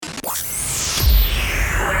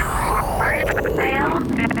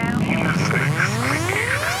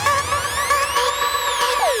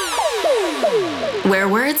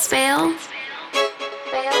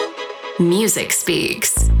music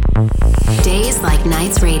speaks. Days Like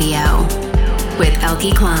Nights Radio with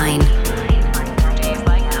Elke Klein.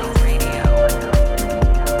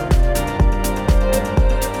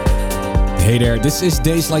 Hey there, this is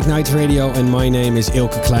Days Like Nights Radio and my name is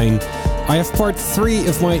Elke Klein. I have part 3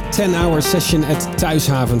 of my 10-hour session at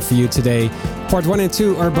Thuishaven for you today. Part 1 and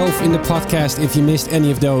 2 are both in the podcast if you missed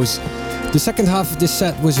any of those. The second half of this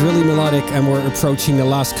set was really melodic and we're approaching the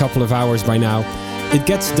last couple of hours by now. It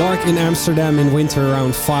gets dark in Amsterdam in winter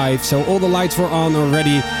around 5, so all the lights were on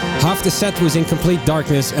already. Half the set was in complete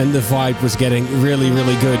darkness and the vibe was getting really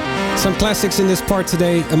good. Some classics in this part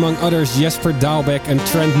today, among others Jesper Daalbeck and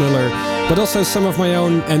Trent Muller, but also some of my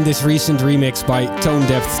own and this recent remix by Tone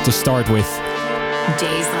Depth to start with.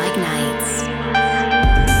 Days Like Nights.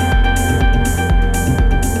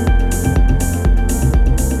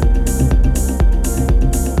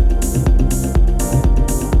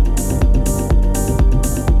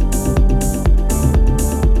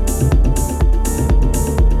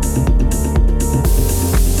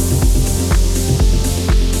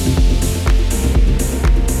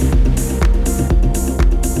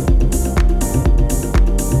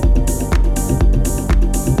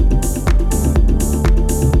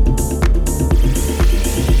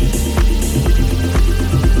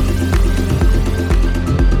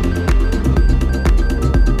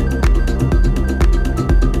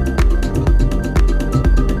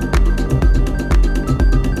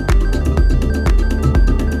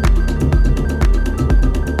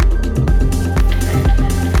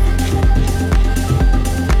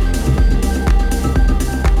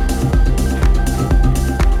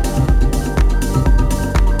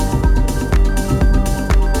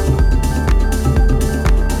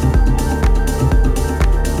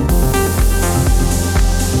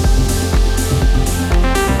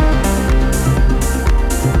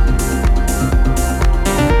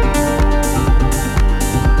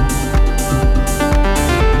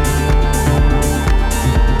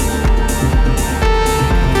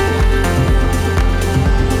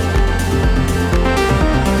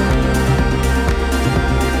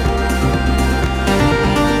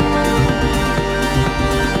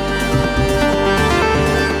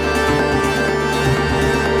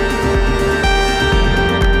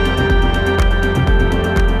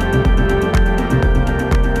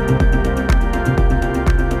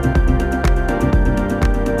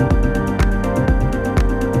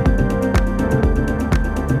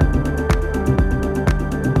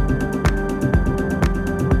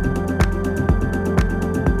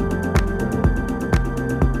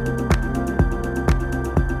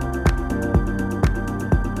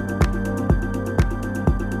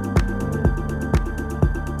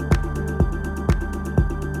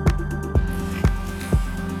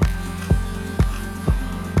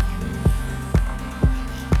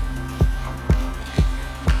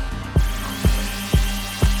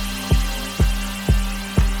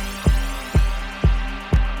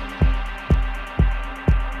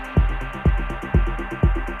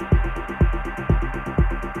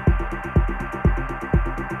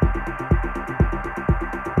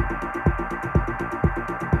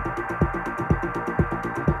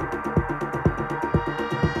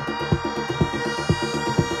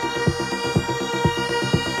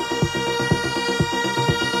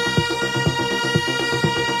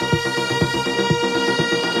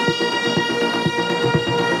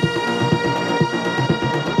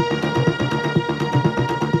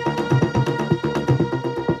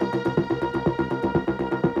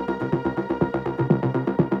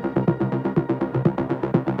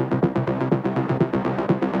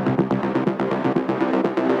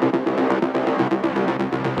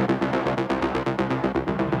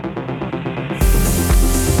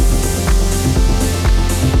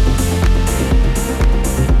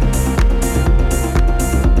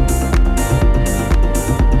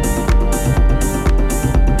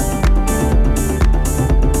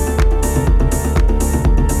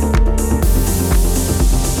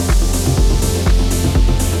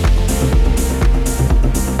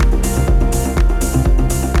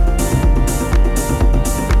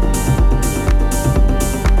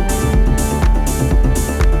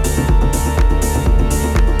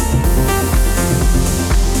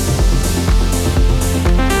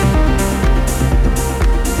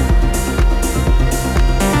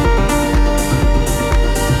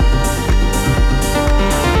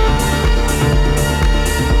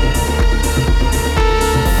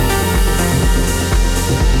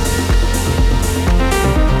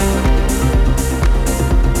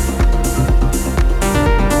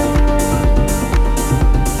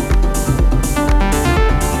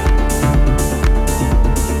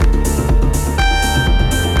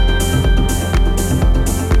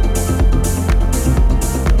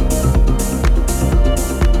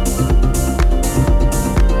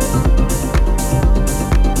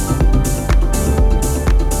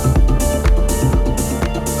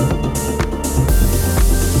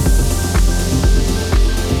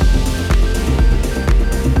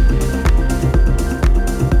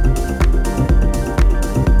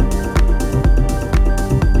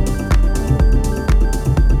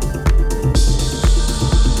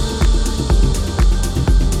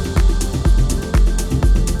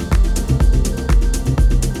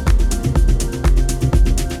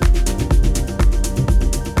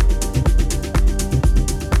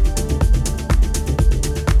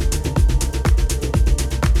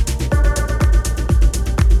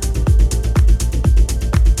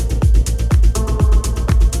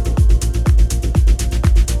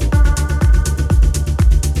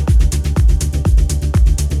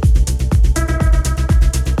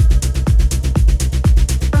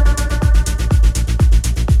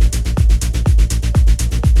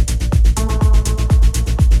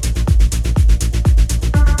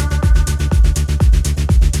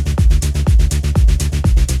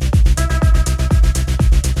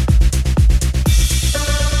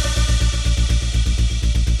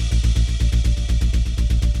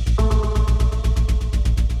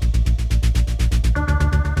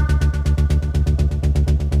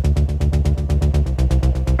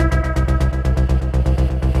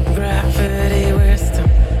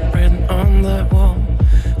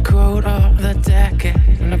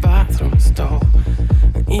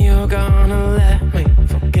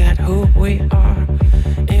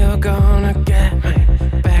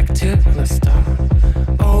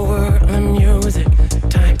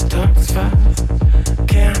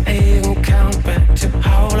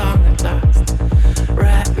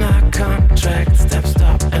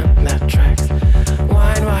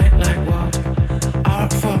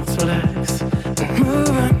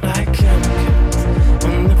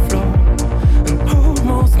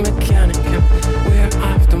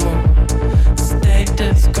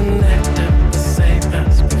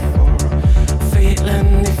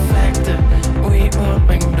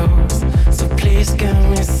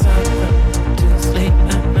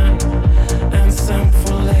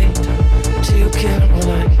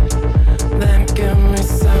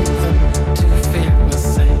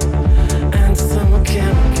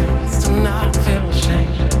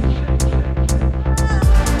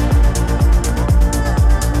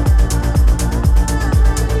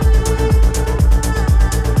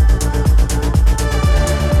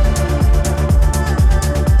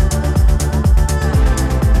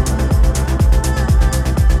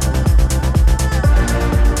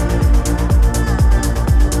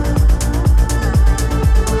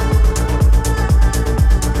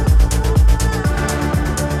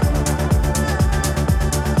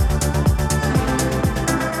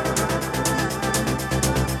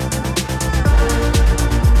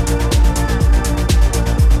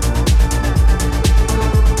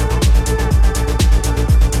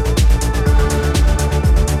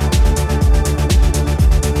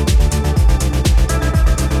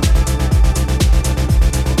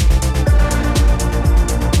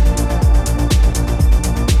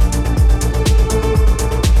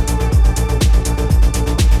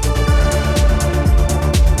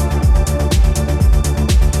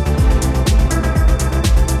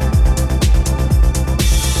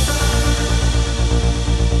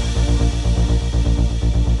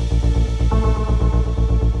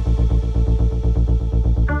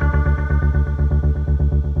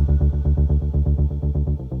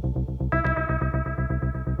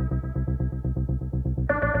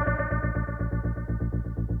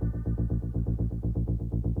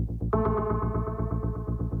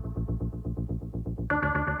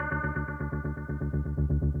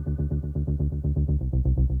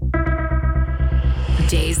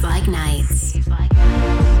 Days Like Nights.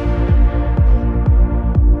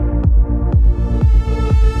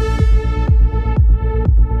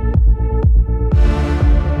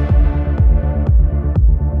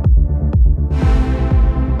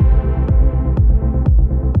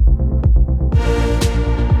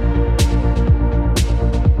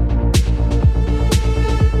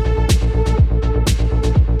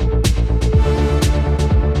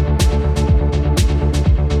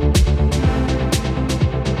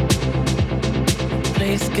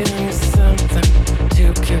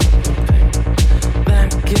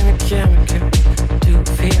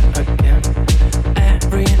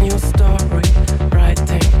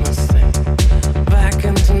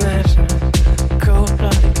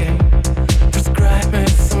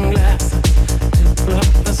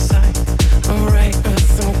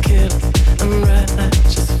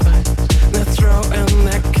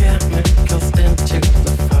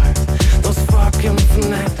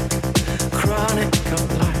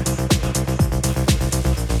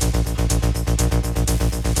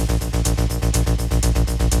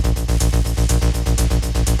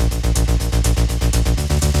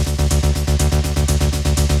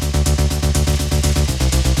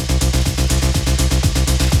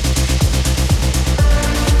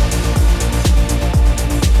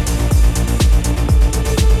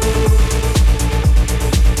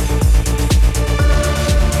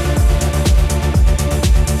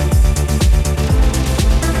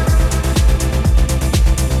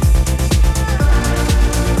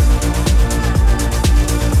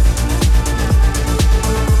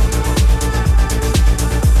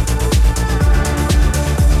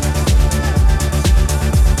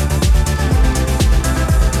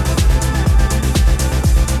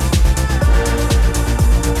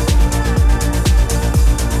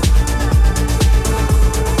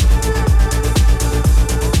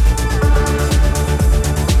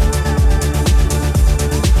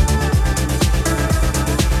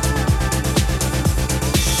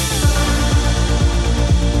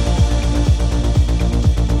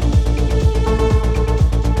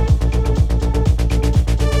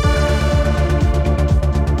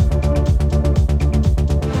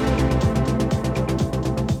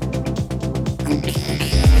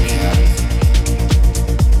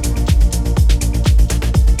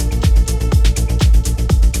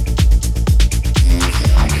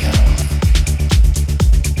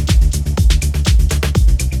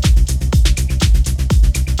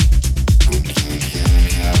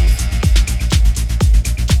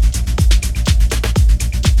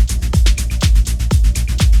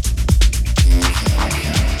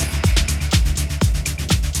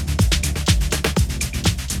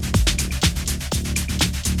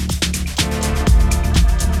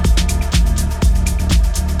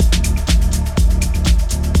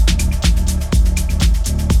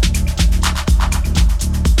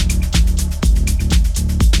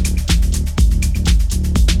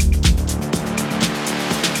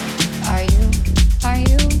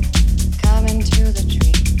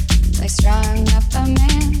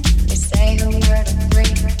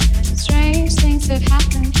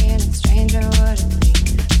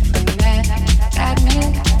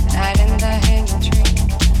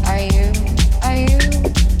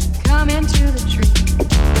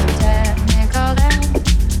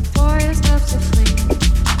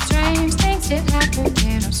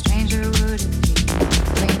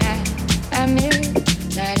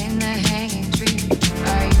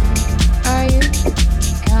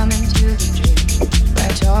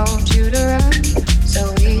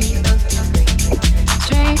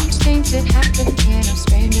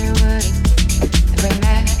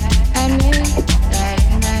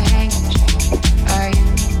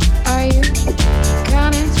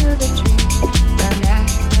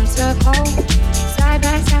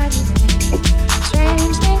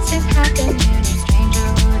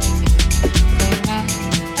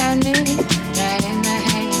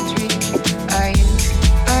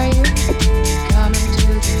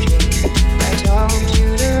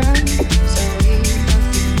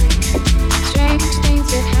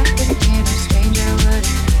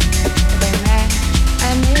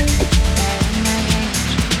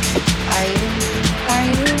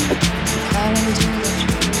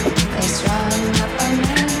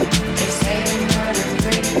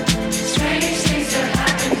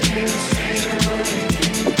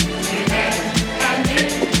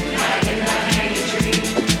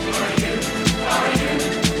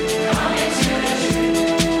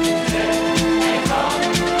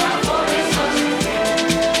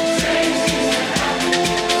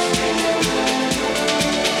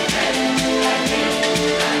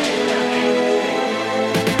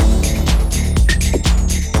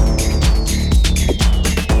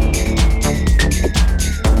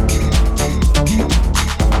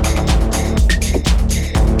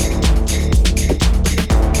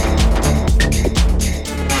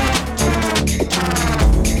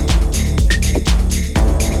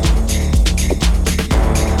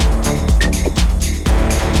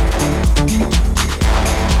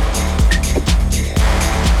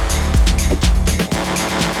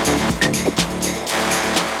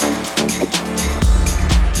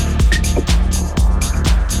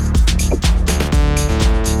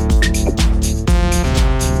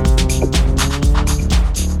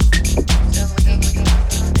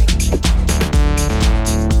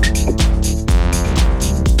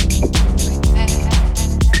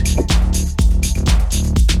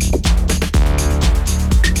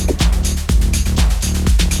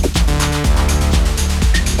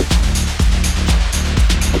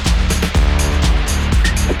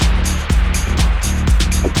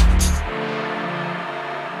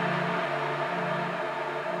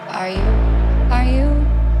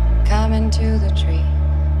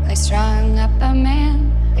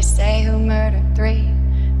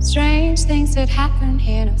 things that happen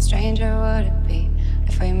here, no stranger would it be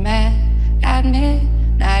if we met at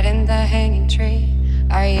midnight in the hanging tree.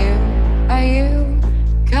 Are you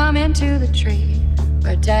coming to the tree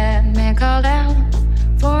where dead man called out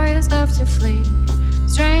for his love to flee?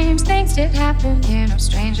 Strange things did happen here, no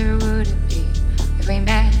stranger would it be if we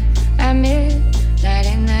met at midnight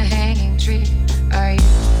in the hanging tree.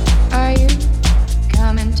 Are you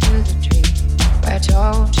coming to the tree where I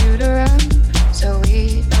told you to run so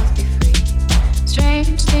we'd both be free?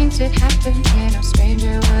 Strange things did happen here, no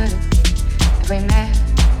stranger would it be if we met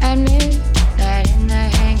at midnight in the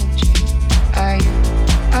hanging tree.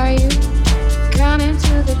 Are you coming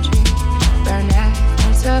to the tree where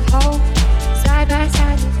necklace of hope side by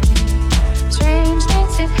side with me? Strange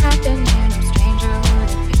things did happen here, no stranger would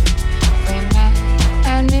it be if we met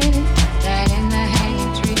at midnight in the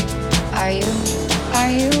hanging tree. Are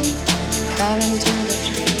you coming to the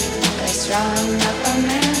tree where they strung up a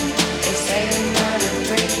man, they say they murdered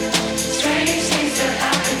three? Strange things that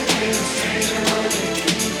happen here, no stranger would it be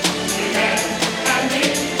if we met at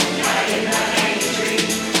midnight in the hanging tree.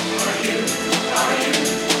 Are you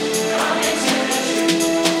coming to the tree?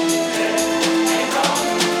 They call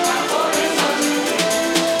my voice on the tree.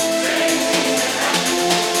 Strange things that happen.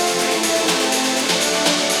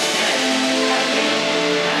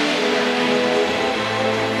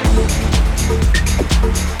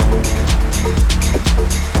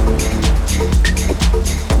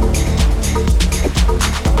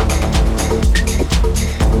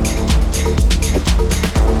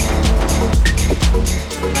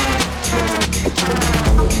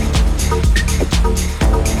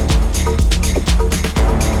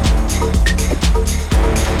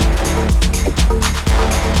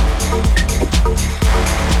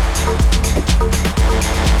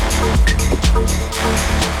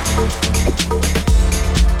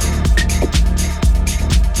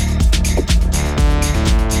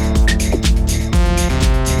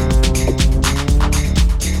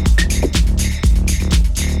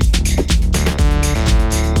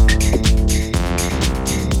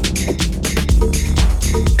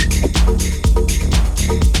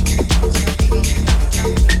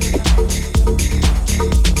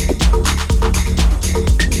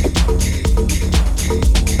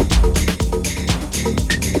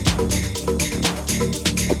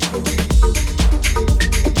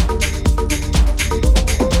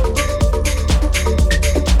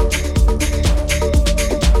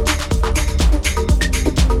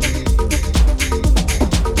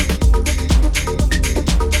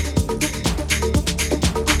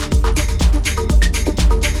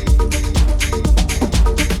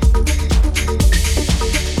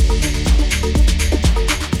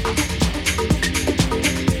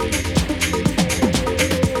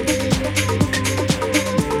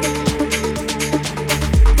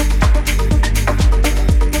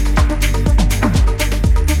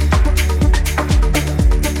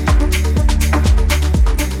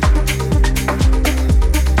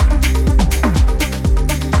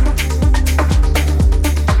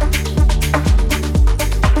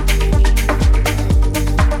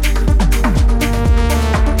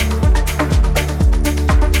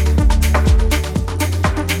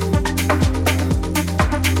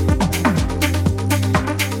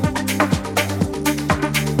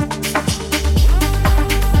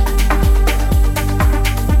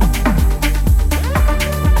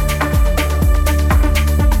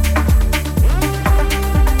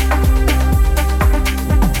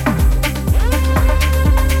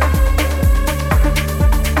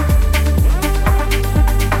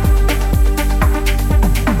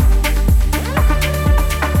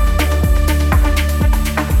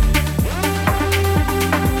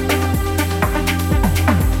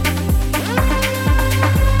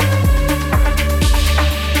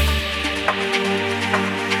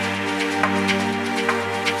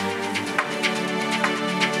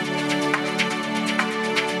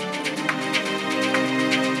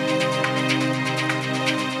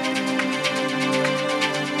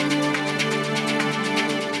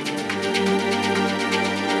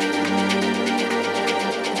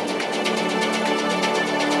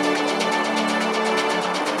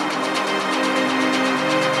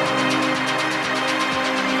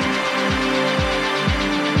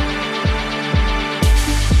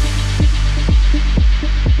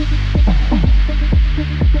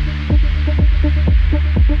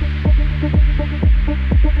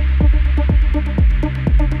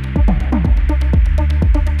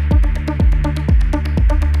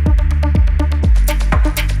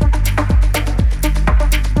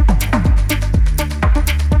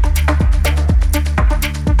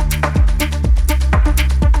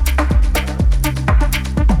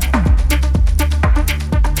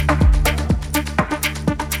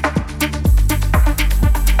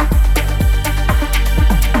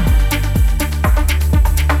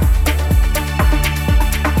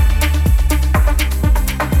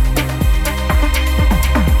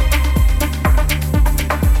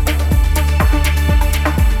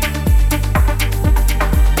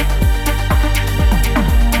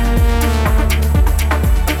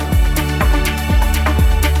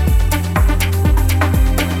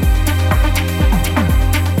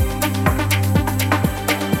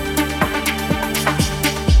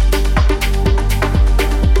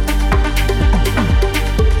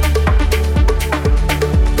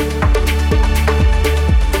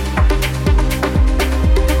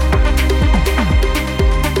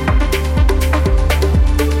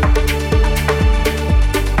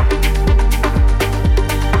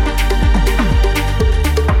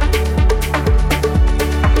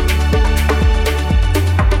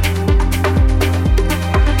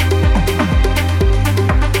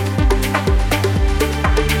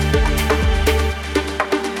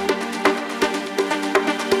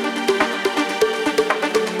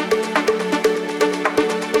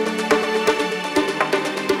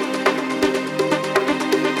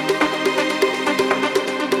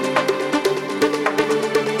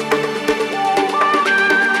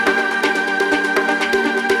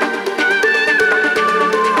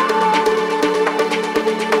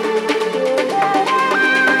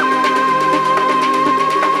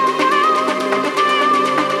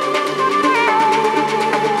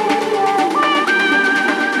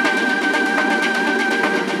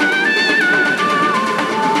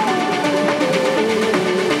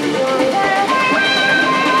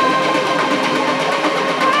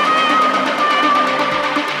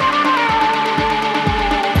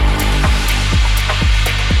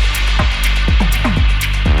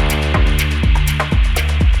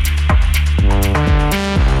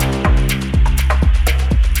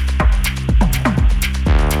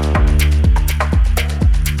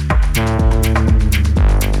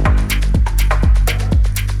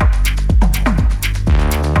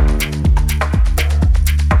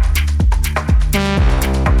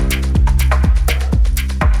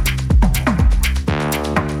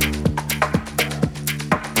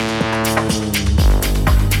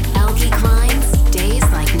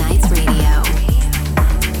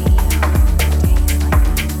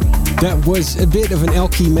 That was a bit of an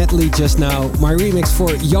Elky medley just now. My remix for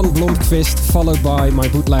Jan Blomqvist, followed by my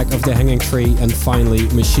bootleg of The Hanging Tree, and finally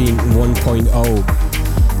Machine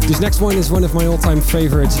 1.0. This next one is one of my all-time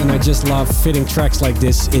favorites, and I just love fitting tracks like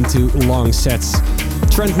this into long sets.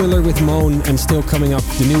 Trent Miller with Moan, and still coming up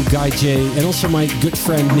the new Guy J, and also my good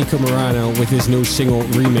friend Nico Morano with his new single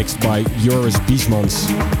remixed by Joris Biesmans.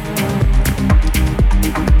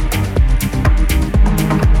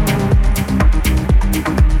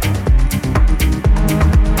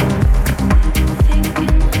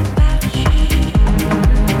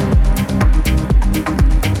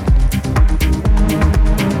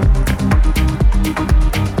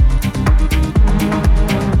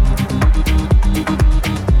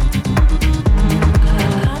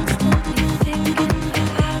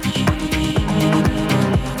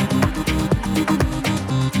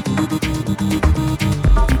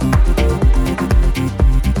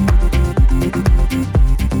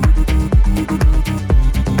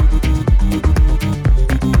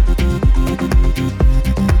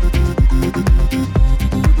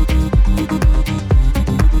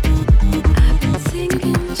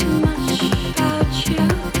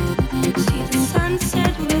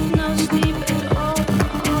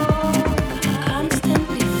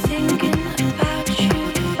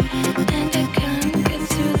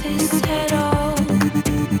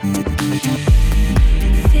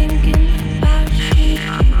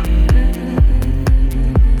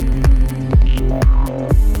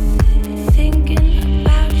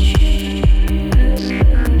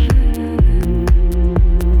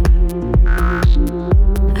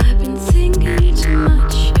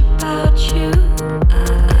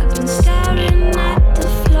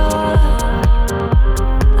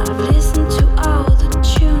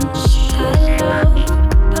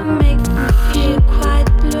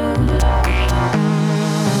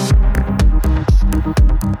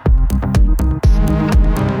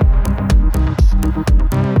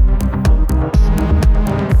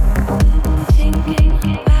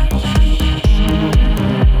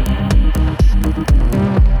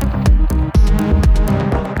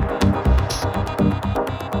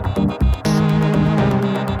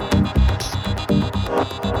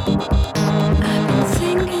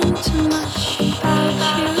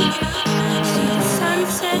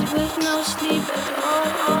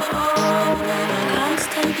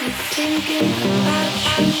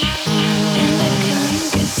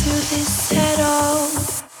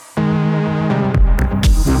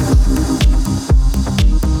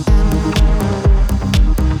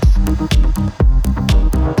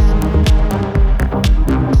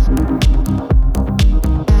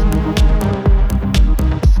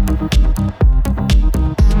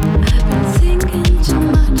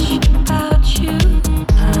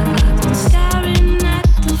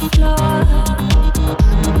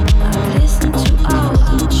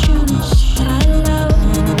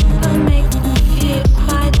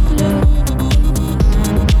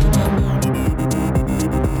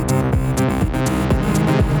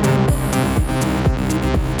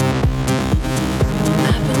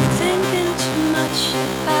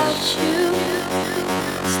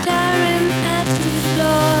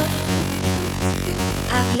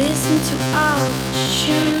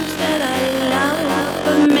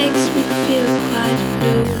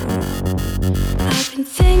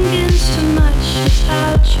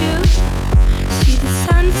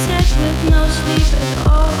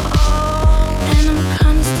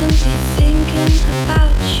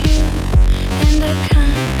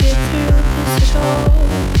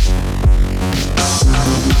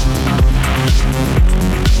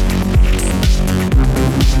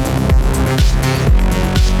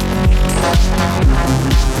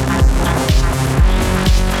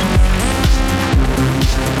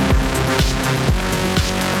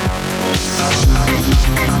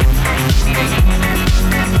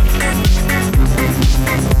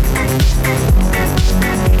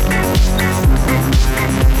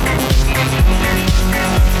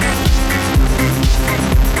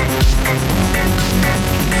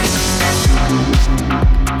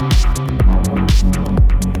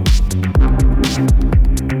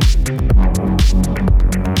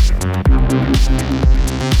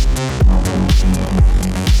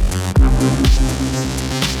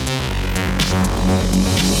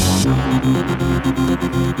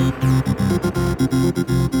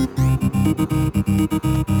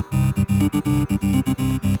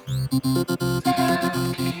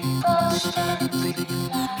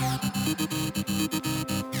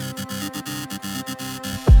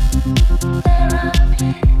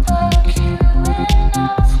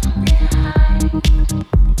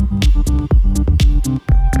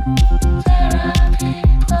 Therapy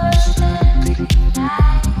plus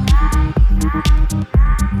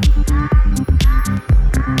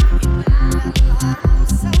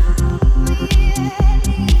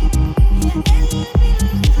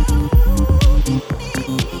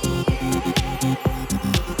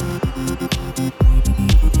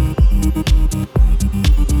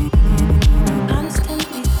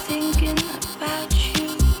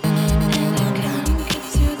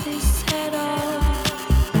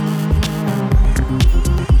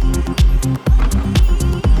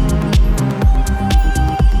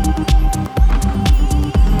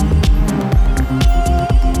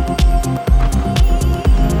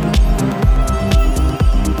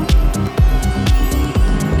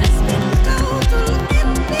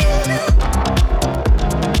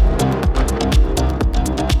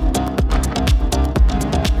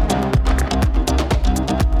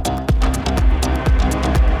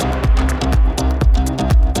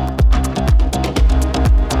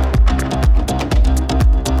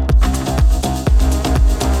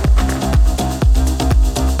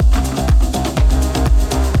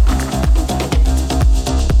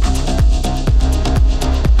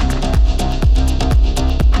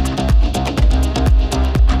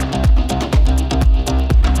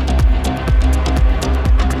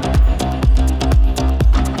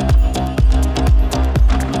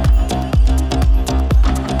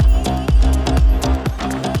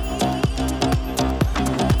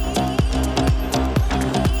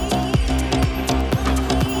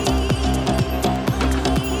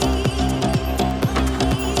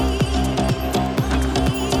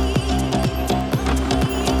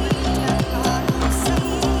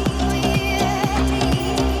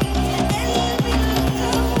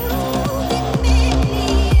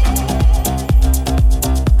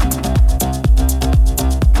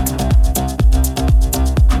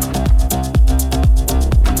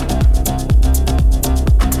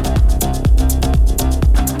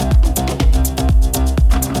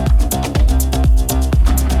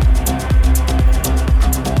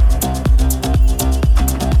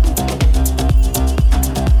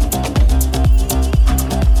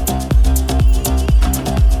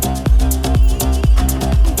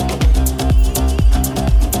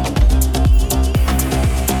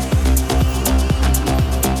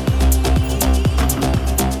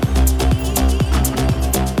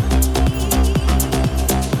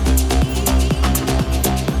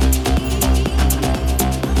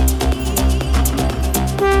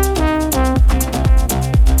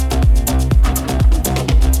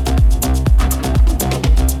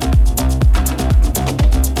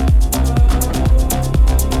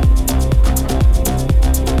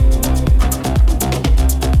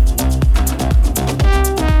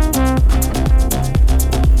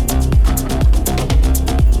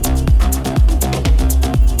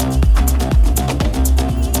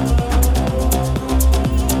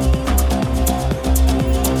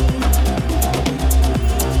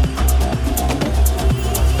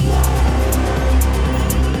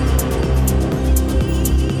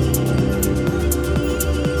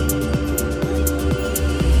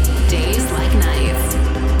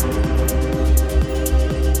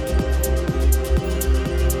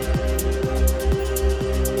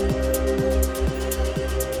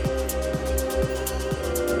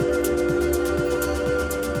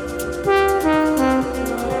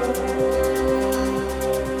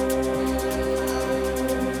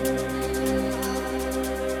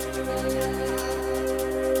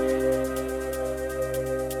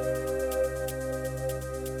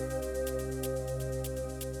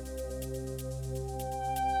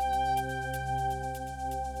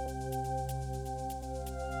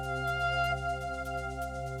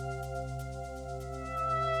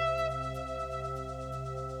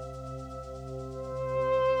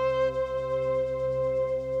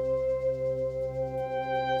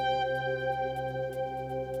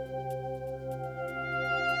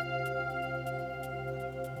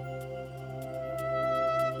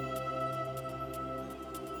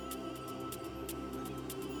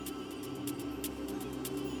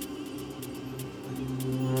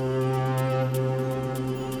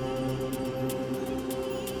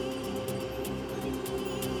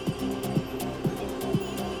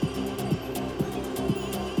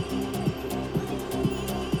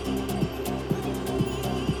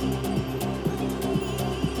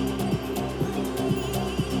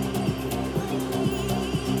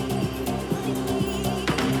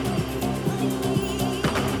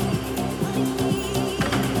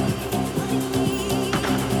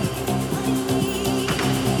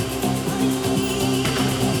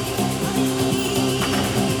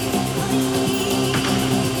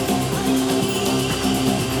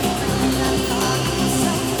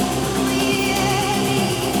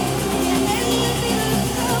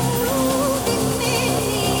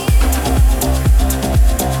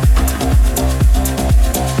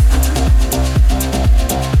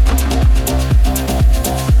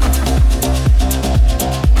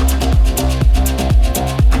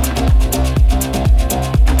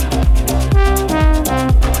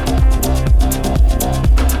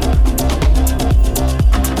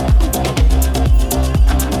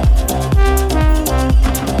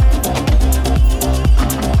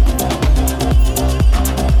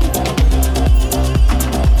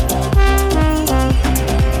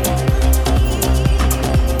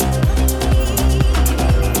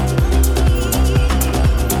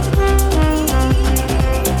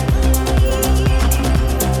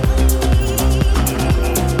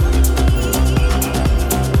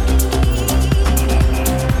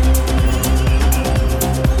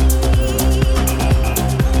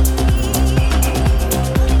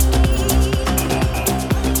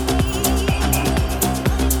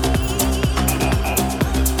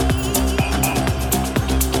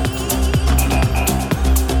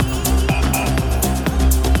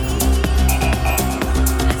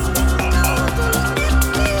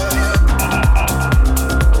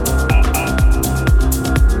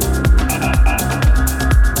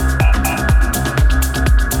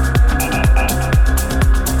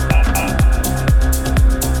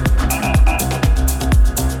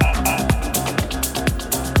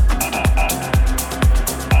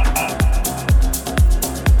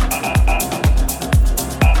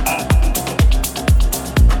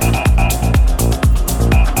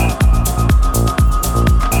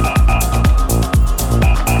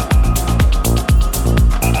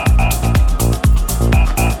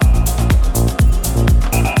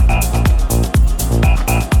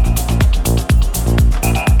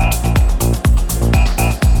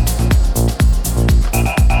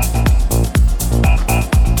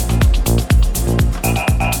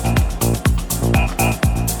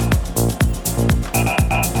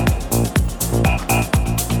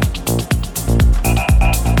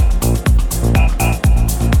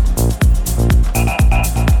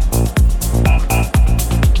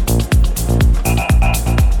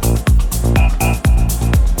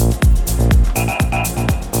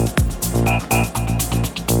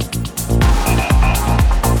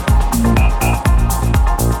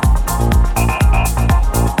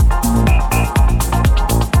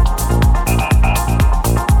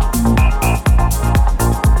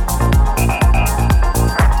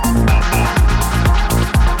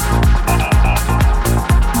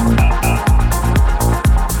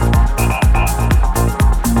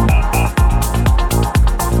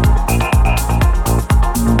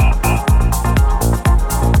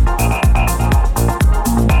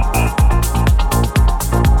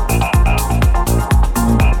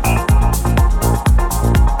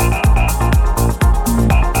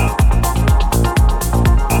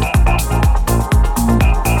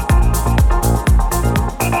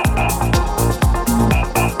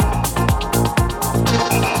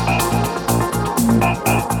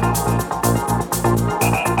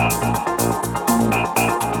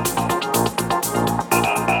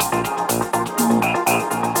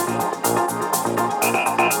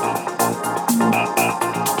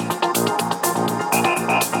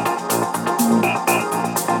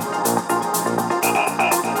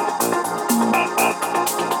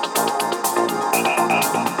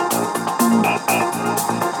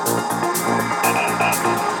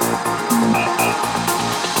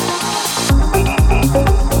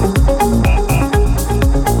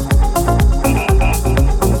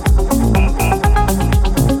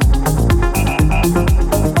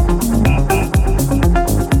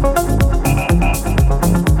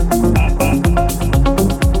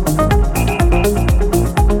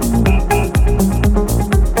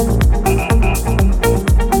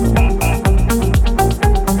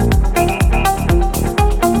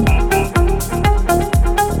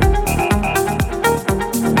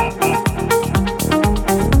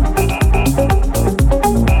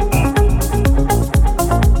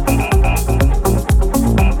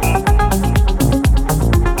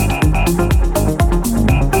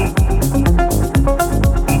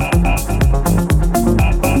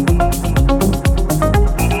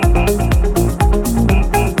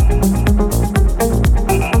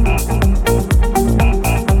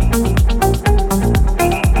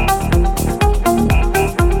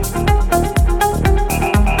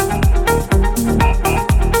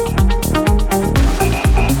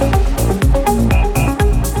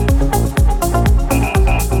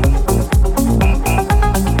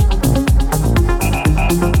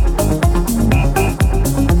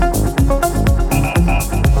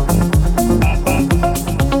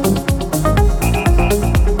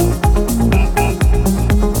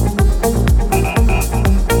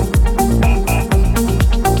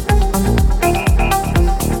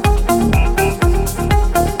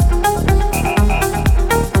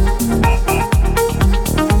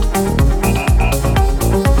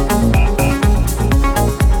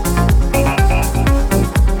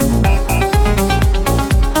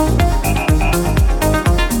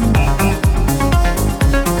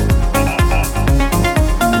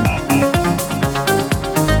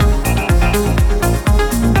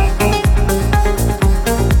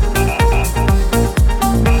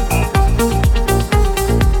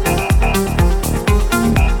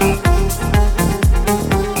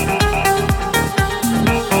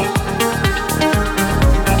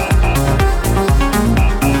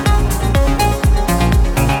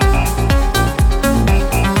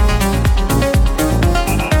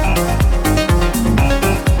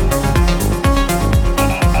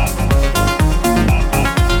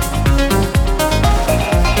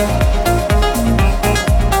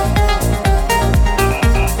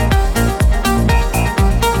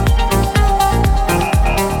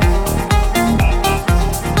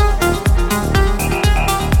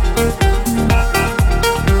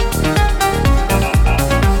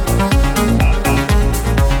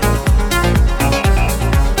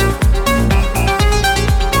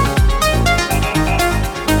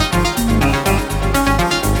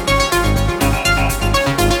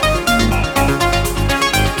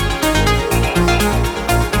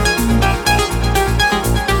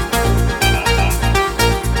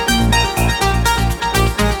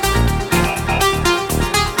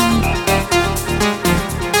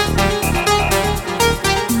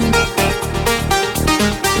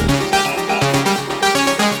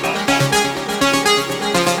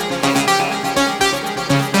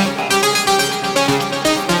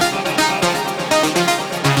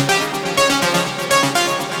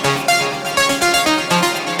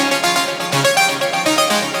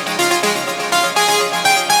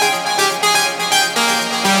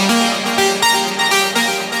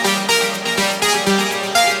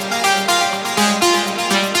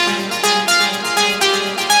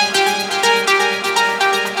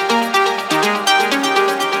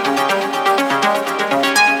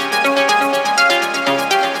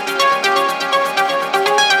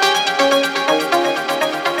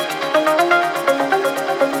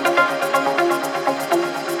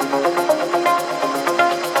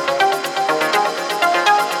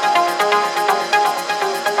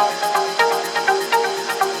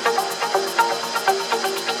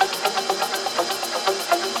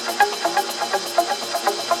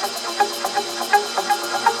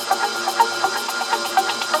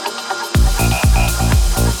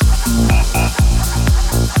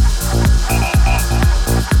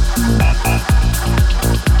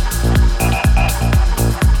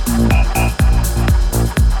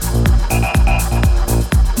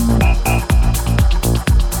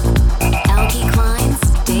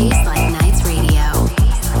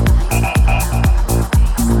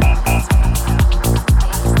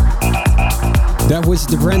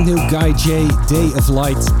the brand new Guy J, Day of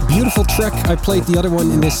Light. Beautiful track. I played the other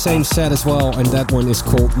one in this same set as well, and that one is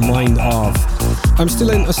called Mind Of. I'm still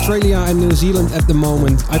in Australia and New Zealand at the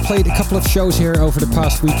moment. I played a couple of shows here over the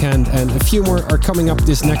past weekend, and a few more are coming up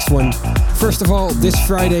this next one. First of all, this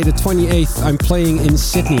Friday the 28th, I'm playing in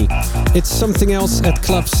Sydney. It's Something Else at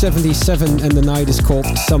Club 77, and the night is called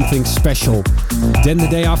Something Special. Then the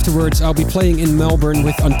day afterwards, I'll be playing in Melbourne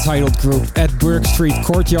with Untitled Group at Burke Street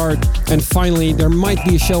Courtyard. And finally, there might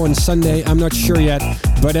be a show on Sunday, I'm not sure yet.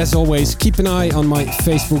 But as always, keep an eye on my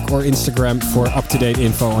Facebook or Instagram for up-to-date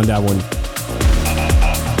info on that one.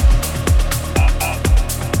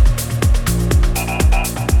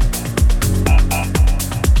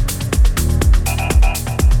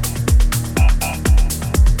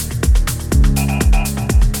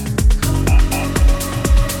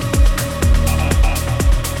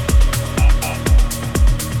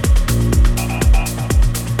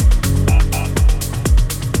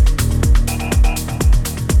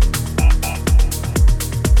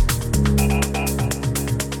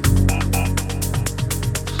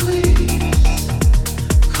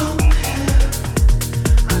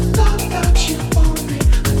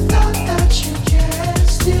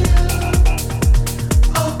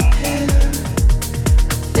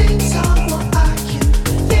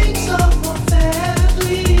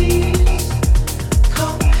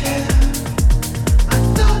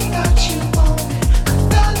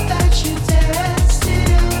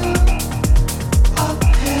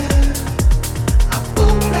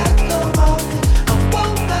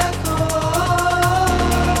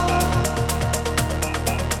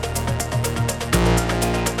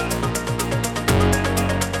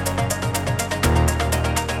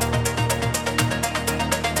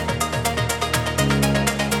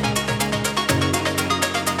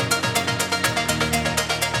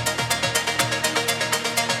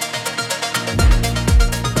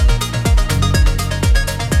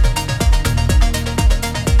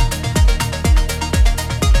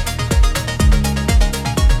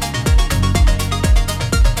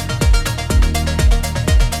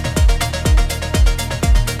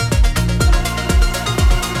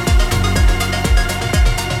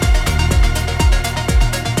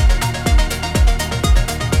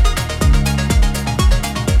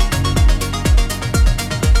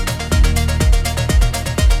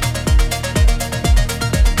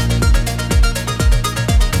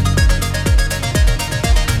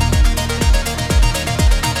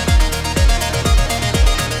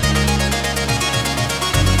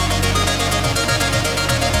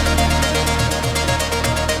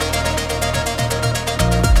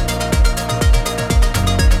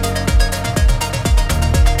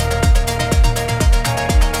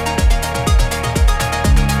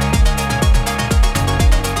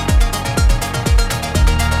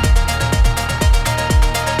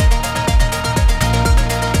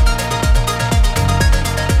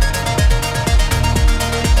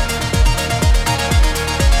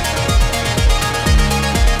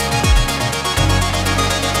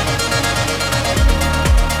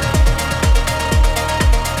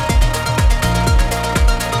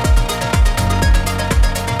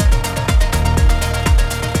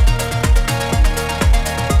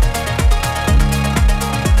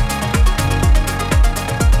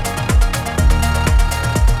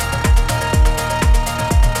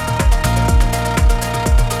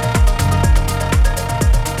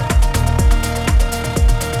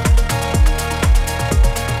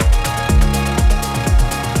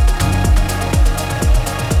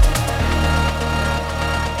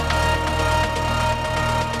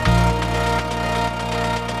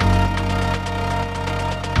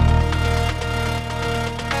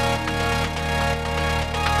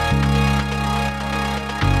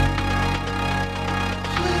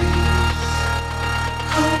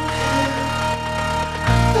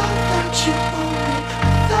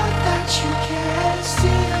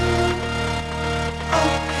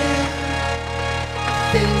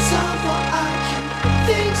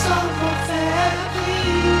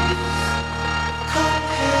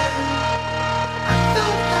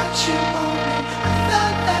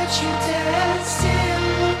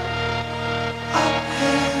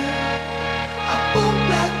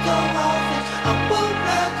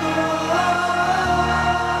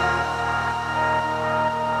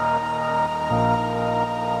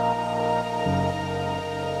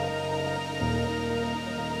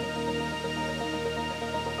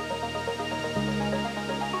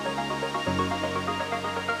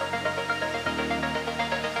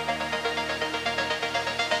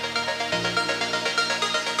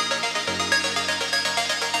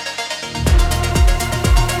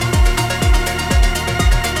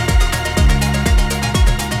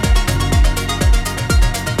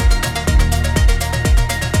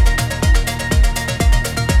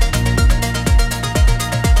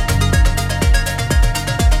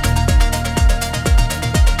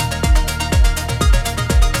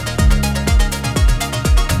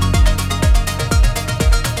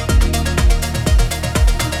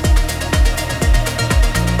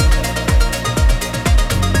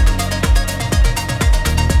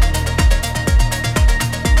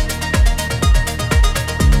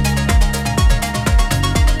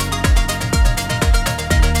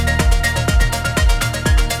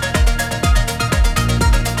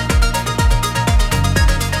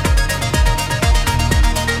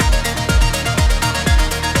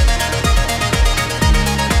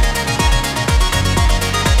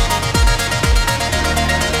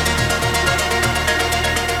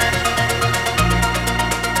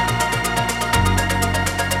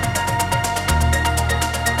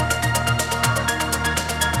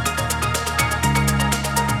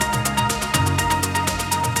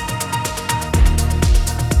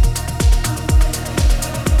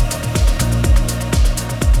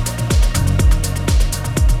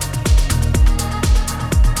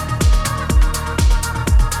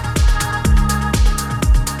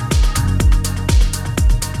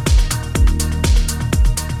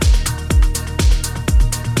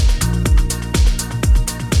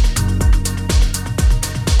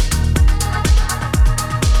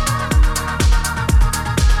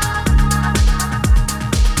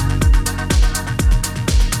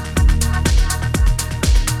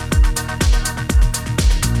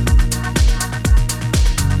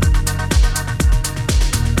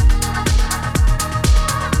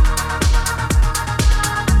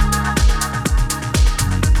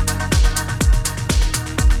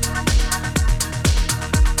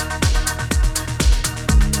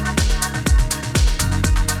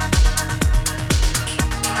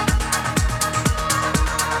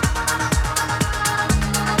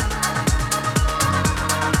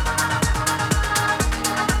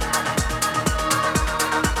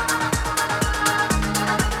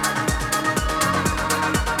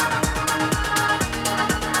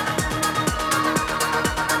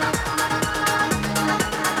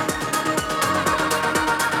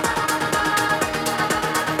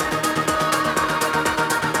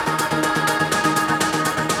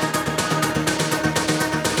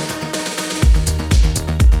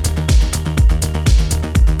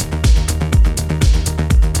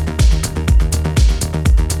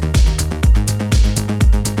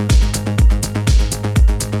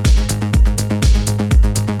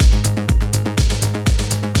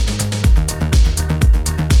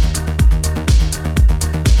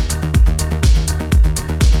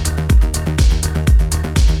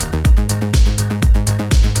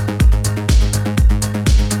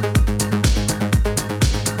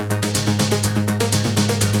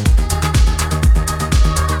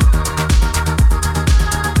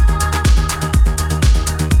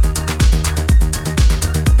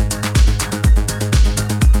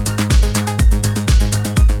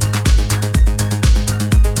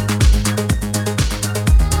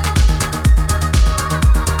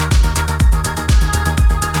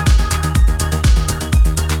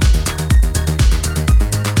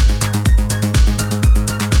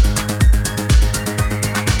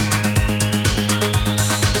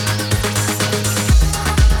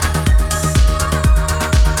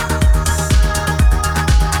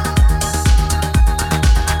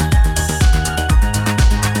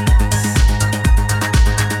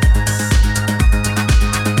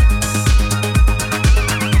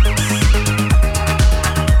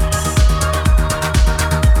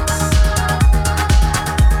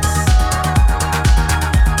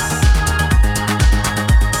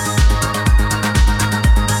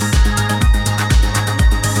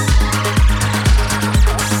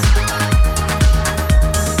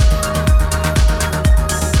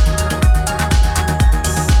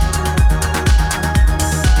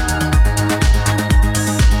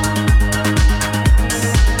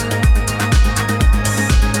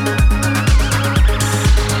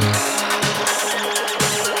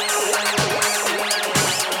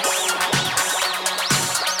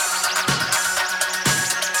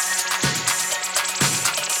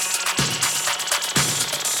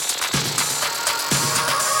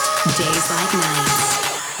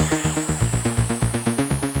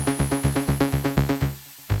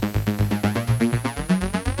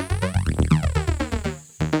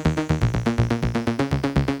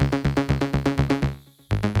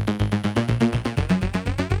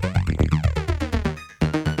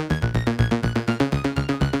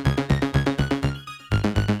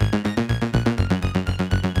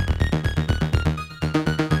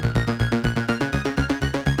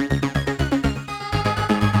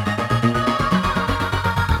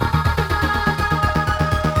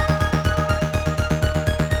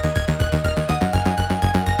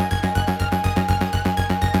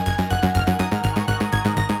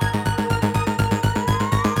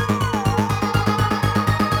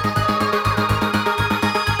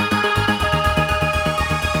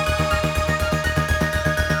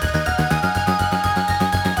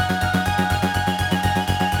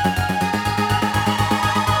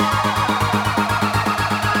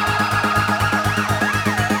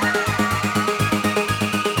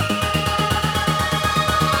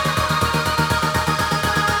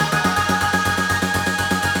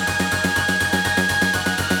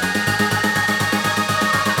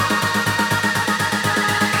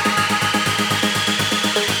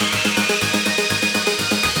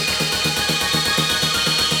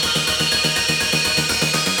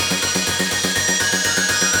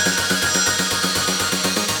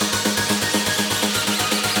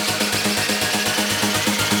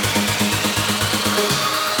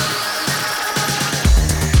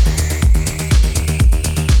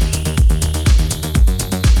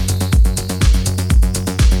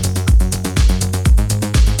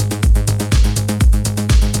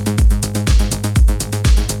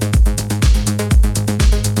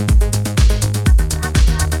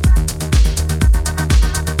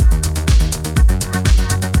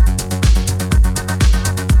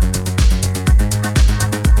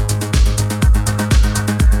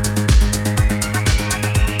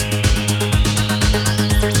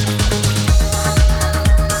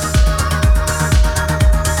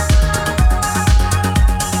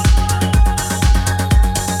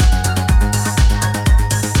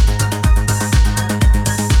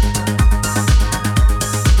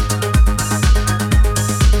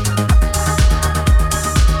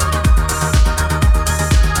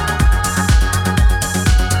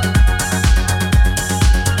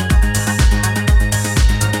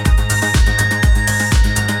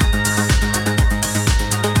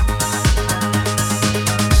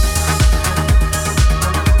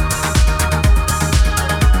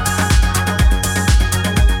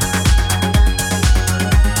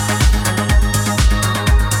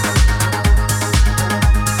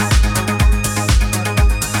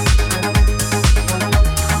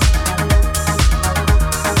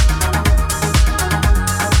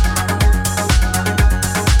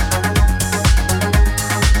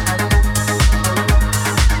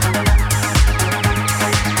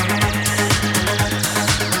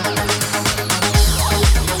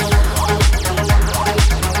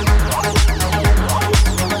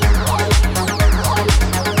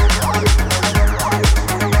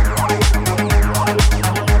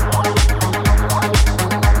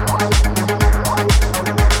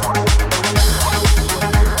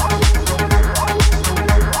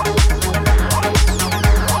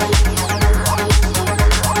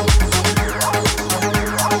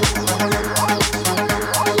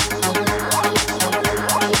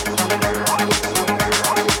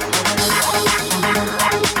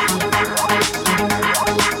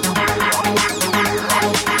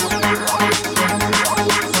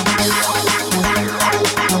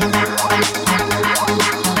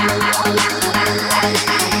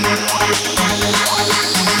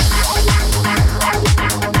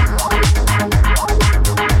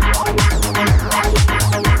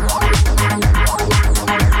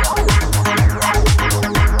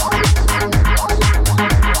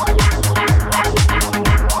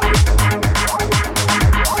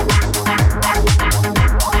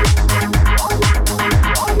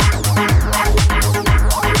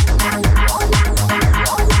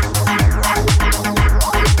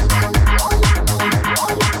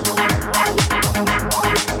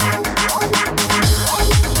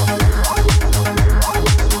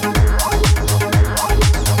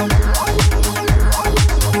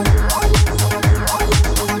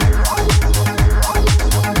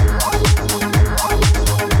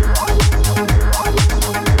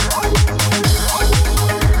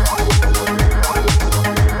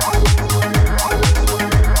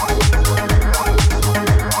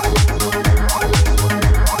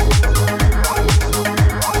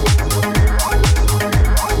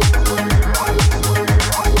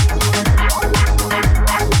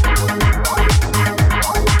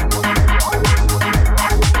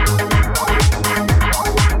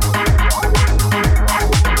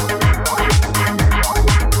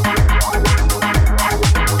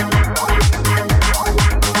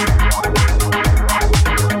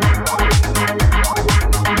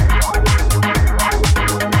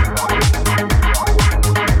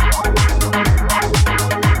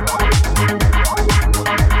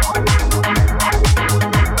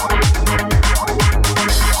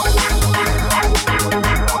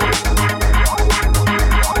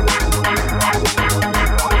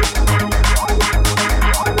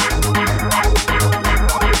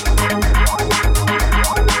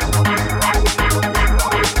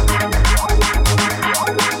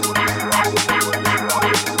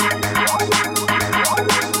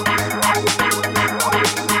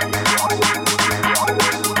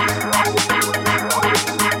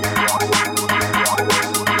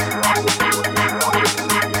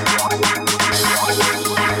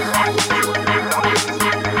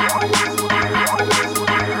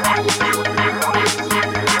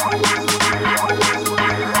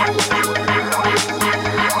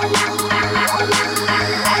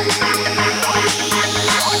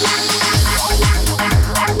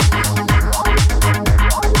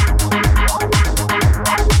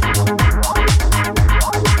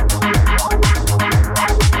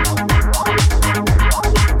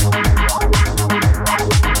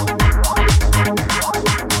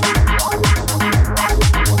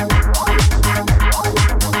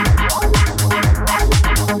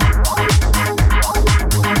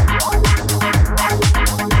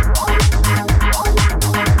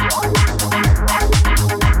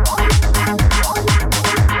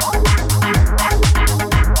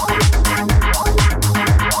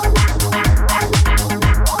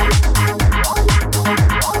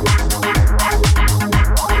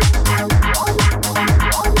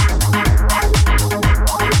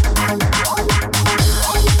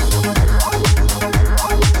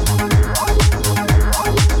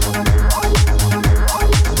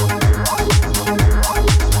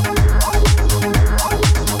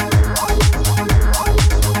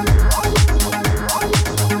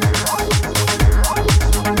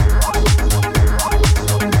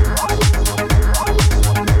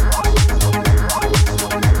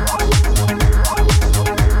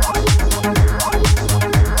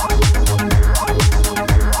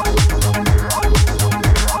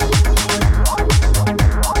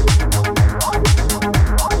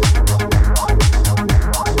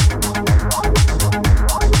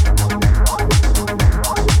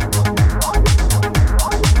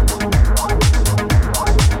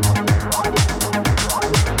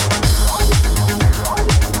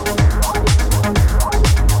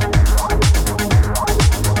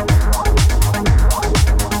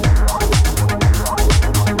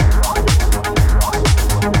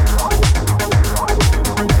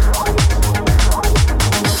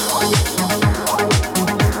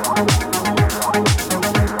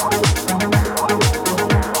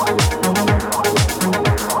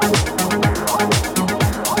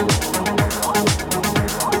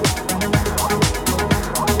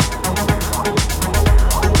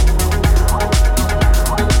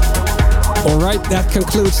 Alright, that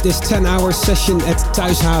concludes this 10-hour session at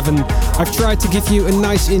Thuishaven. I've tried to give you a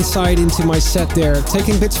nice insight into my set there,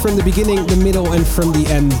 taking bits from the beginning, the middle and from the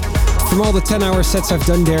end. From all the 10-hour sets I've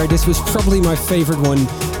done there, this was probably my favorite one.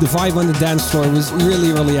 The vibe on the dance floor was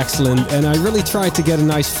really, really excellent, and I really tried to get a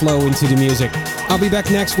nice flow into the music. I'll be back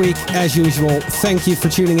next week, as usual. Thank you for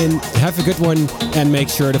tuning in. Have a good one, and make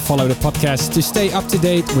sure to follow the podcast to stay up to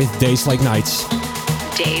date with Days Like Nights.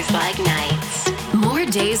 Days Like Nights. More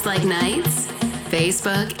Days Like Nights?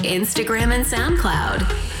 Facebook, Instagram, and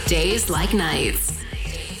SoundCloud. Days Like Nights.